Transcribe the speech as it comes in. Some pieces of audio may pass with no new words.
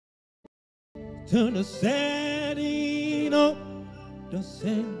to the setting of the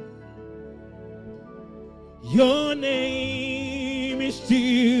sun. Your name is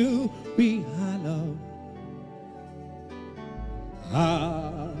to be hallowed.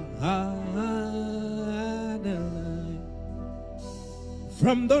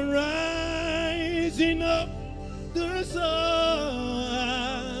 From the rising of the sun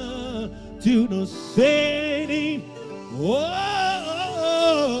to the setting,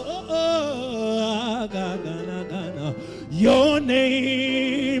 your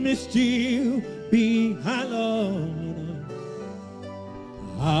name is to be hallowed.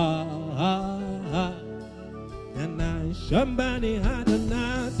 And I somebody had a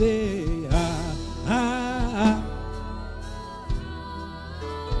nice day.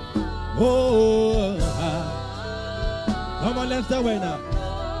 Come on, let's do it now.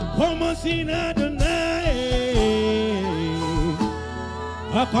 Come on, sing Adonai.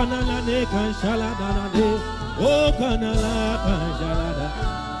 Akanala ne kan shalada ne. Oh, kanala kan shalada.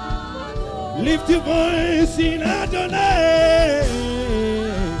 Lift your voice in Adonai.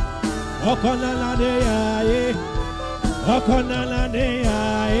 Akanala ne aye. Akanala ne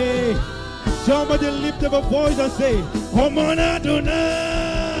aye. Somebody lift up a voice and say, come on, Adonai.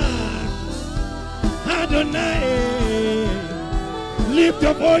 Adonai. Lift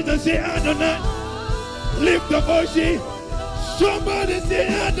your voice and say Adonai. Lift your voice, say somebody say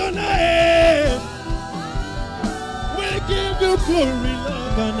Adonai. We give you glory,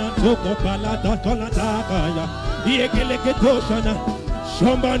 love, and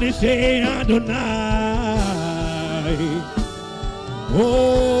somebody say Adonai.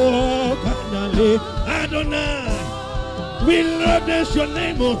 Oh, Adonai. We love this your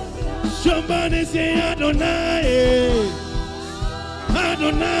name. Somebody say Adonai.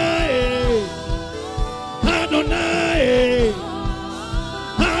 Adonai. Adonai.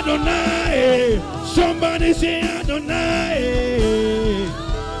 Adonai. Somebody say Adonai.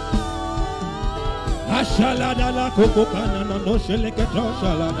 Ashalada la kokokana no sheleketo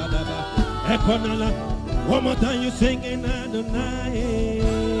shalada da. Ekonala. One more time you singing Adonai.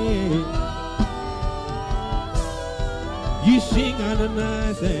 You sing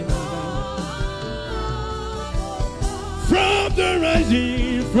Adonai, sing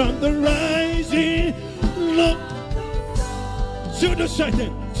from the rising, look to the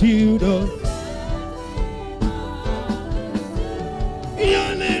setting, to the.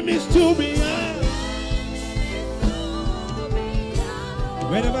 Your name is to be hallowed.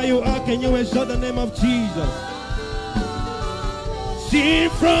 Wherever you are, can you exalt the name of Jesus? See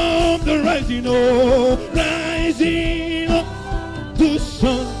from the rising, oh, rising up the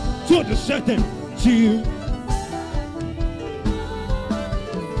sun to the setting, to.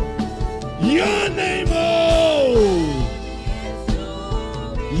 Your name, oh,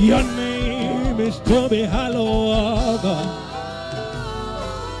 your name is to be hallowed.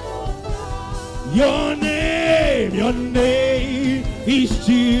 Your name is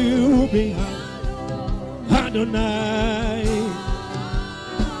to be hallowed. Adonai.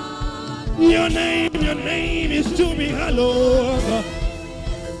 Your name is to be hallowed.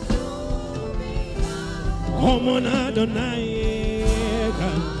 Come on, Adonai.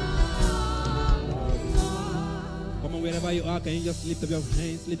 Wherever you are, can you just lift up your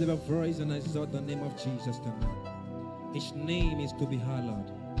hands, lift up your voice, and exalt the name of Jesus tonight. His name is to be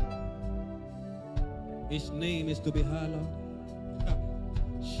hallowed. His name is to be hallowed.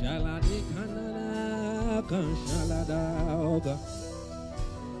 Shalade kanana kan shalada oga.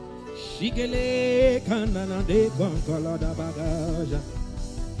 Shigele kanana de kon kolada bagaja.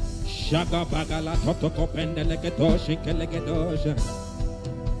 Shaga bagala totoko pendeleketo shikelekedoja.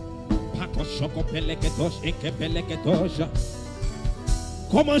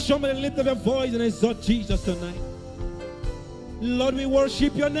 Come on, somebody lift up your voice and exalt Jesus tonight. Lord, we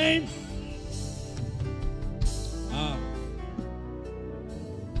worship your name.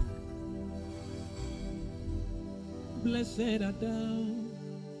 Blessed art thou,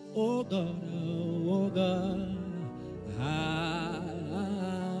 oh God, oh God. Adonai.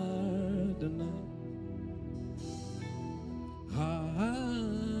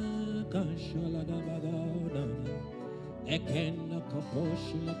 Kashalada bagada, ekena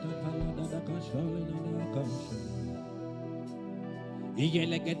kaposhila takalada da kashalina da kashalina.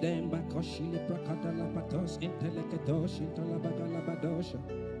 Iyelegedem bakoshili prakata la patos intelekedosh intalabagala badosha.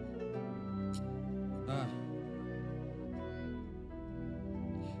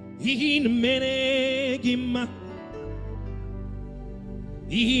 In meregima,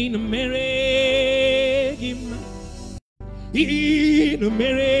 in meregima. In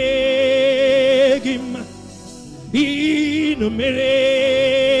meregima, in meregima,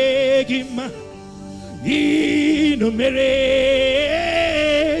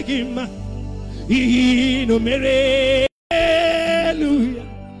 Inumeregima. Inumeregima. Hallelujah.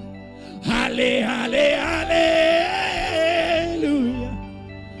 Hallelujah.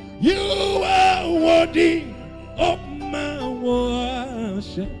 You are worthy of my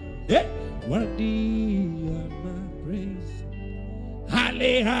worship. Worthy of my praise.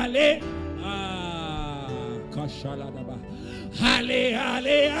 Hallelujah.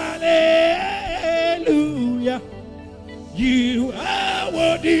 Hallelujah. You are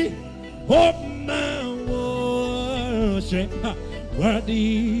worthy of my worship.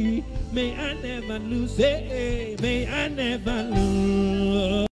 Worthy. May I never lose it. May I never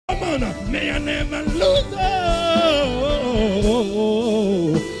lose. Come on, may I never lose.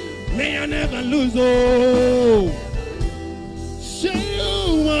 Oh, may I never lose. Oh, say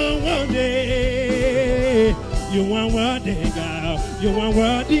you are worthy. You are worthy, God. You are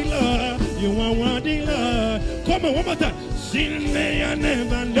worthy, Lord. You are worthy, Lord. Come on, one more time. Sing, may I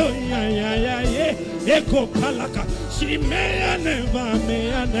never lose. Yeah. Echo Kalaka. See, may I never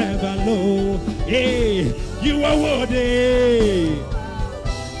lose. Hey, you are worthy.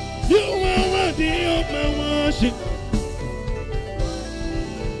 You are worthy of my worship.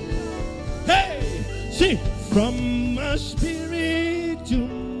 Hey, see, from my spirit to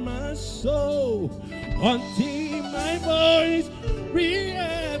my soul, until my voice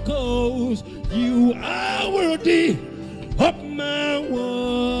re-echoes, you are worthy of my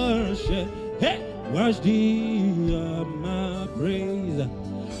worship. Hey, worthy of my praise.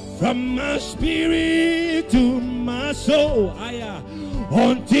 From my spirit to my soul,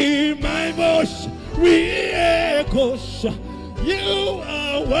 until my voice re-echoes, you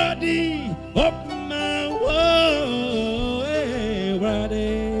are worthy of my word.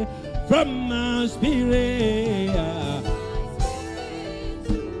 Worthy from my spirit.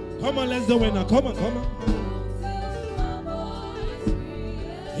 Come on, let's do it now. Come on.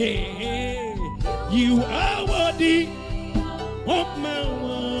 Hey, you are worthy of my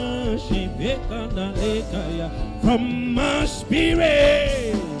worship. From my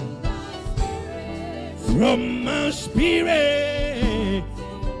spirit. From my spirit.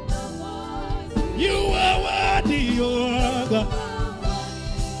 You are worthy, oh God.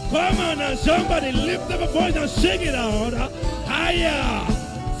 Come on now, somebody lift up a voice and sing it out. Higher.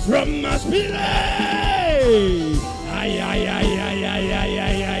 From my spirit.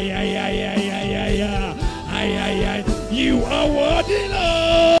 You are worthy,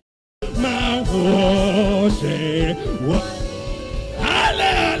 Lord. My worship.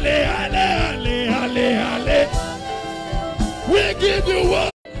 Halle. We give you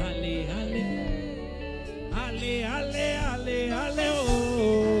what?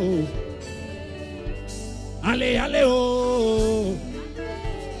 Halle, oh.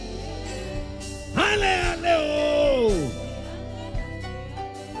 Halle, oh.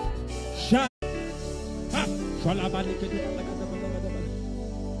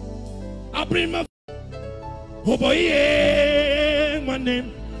 I bring my oh boy, yeah, my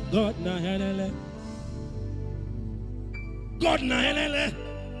name God na helele. God na helele.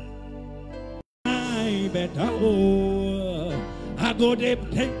 I better oh, I go there.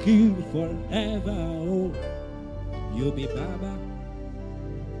 Thank you forever. Oh, you be Baba.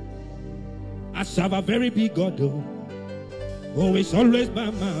 I serve a very big God. Oh, it's always by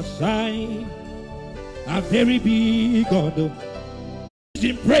my side. A very big God.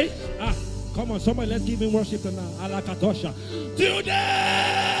 In praise. Come on, somebody, let's give him worship now. Alakatosha. Today,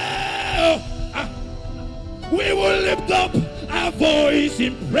 we will lift up our voice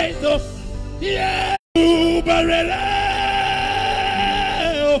in praise. Yeah.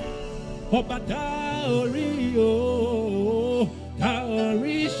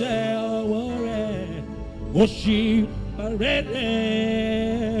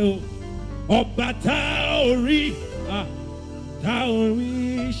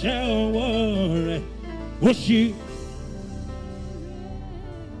 Tauri shall worry. Oshi.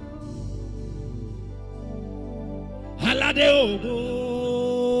 Halade ogo.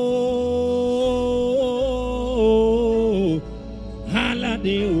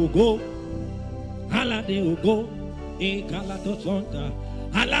 Halade ogo. Halade ogo. Ekalato sonta.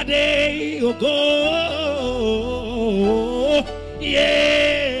 Halade ogo.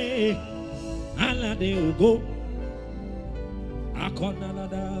 Yeah. Halade ogo.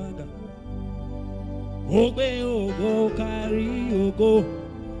 Akonaladaga. Ogbe ogo kari ogo.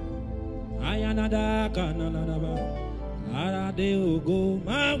 Ayanada kananadaba. Arade ogo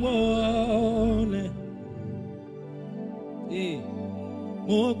mawone.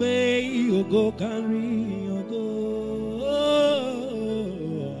 Ogbe ogo kari ogo.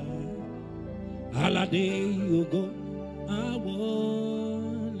 Alade Ogo, I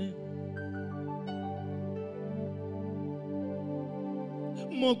want it.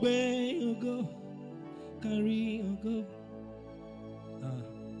 Mogbe Ogo, Carry Ogo.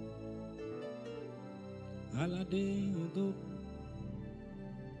 Alade Ogo.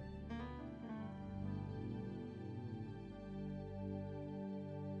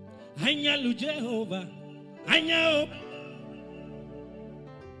 Anya lu Jehovah, Anya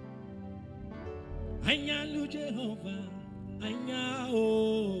Anya lu Jehovah, Anya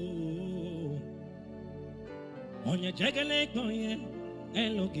Onya jagale konye,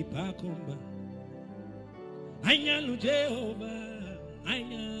 Elogi pakumba. Anya lu Jehovah,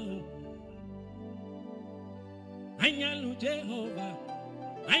 Anya Anya lu Jehovah,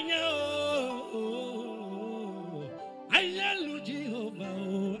 Anya Anya lu Jehovah,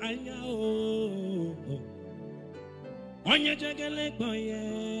 Anya Onya jagale konye,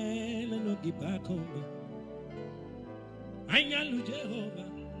 Elogi pakumba. Anya lu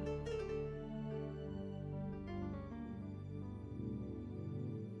Jehovah.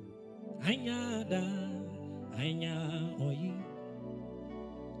 Anya da, Anya oyi,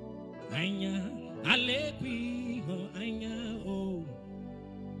 Anya alepi ho, Anya o,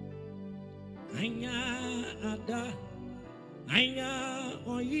 Anya ada, Anya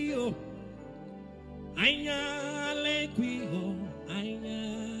oyi o, Anya alepi ho, Anya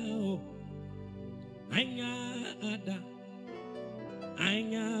o, Anya ada,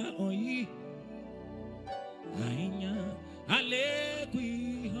 Anya oyi, Anya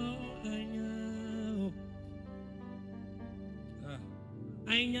alepi ho.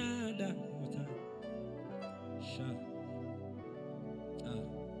 Anyada Mota Sha.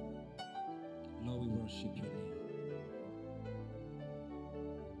 Lord, we worship your name.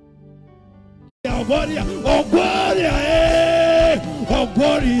 Oh Gloria, oh Gloria, oh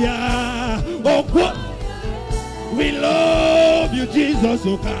Gloria, oh Gloria. We love you, Jesus.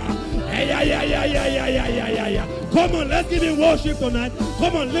 Yeah. Come on, let's give him worship tonight.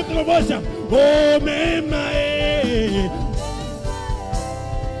 Come on, lift the worship. Oh my.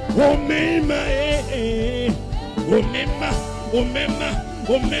 Oh mema, oh mema, oh mema,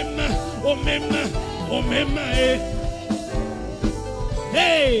 oh mema, oh mema, oh mema,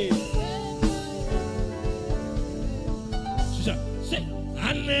 hey. Say, I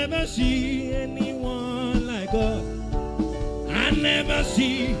never see anyone like God. I never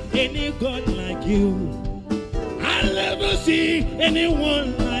see any God like you. I never see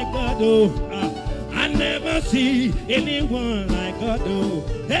anyone like God. Oh. I never see anyone like God. Oh,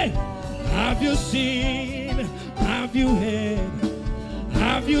 hey, have you seen? Have you heard?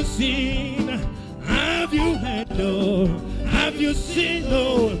 Have you seen? Have you heard? Oh, have you seen?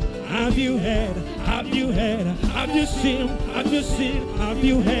 Oh, have you heard? Have you heard? Have you seen? Have you seen? Have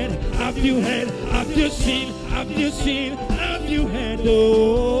you heard? Have you heard? Have you seen? Have you seen? Have you heard?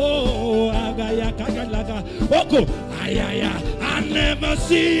 Oh, Oko, ayaya. I never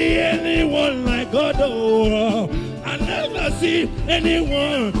see anyone like God. Oh, I never see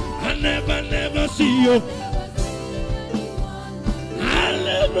anyone. I never see you. I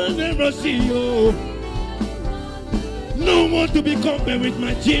never see you. No one to be compared with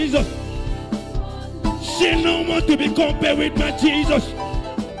my Jesus. She no one to be compared with my Jesus.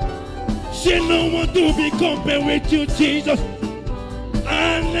 She no one to be compared with you, Jesus.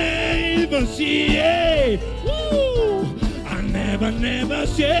 I never see it. Woo. I never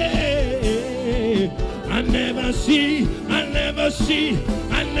see. I never see. I never see.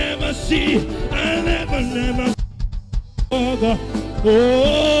 I never see. I never see. Oh God. Oh,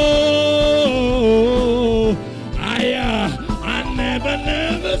 I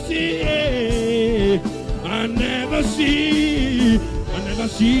never see. I never see. I never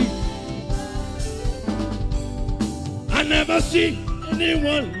see. I never see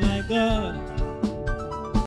anyone like God.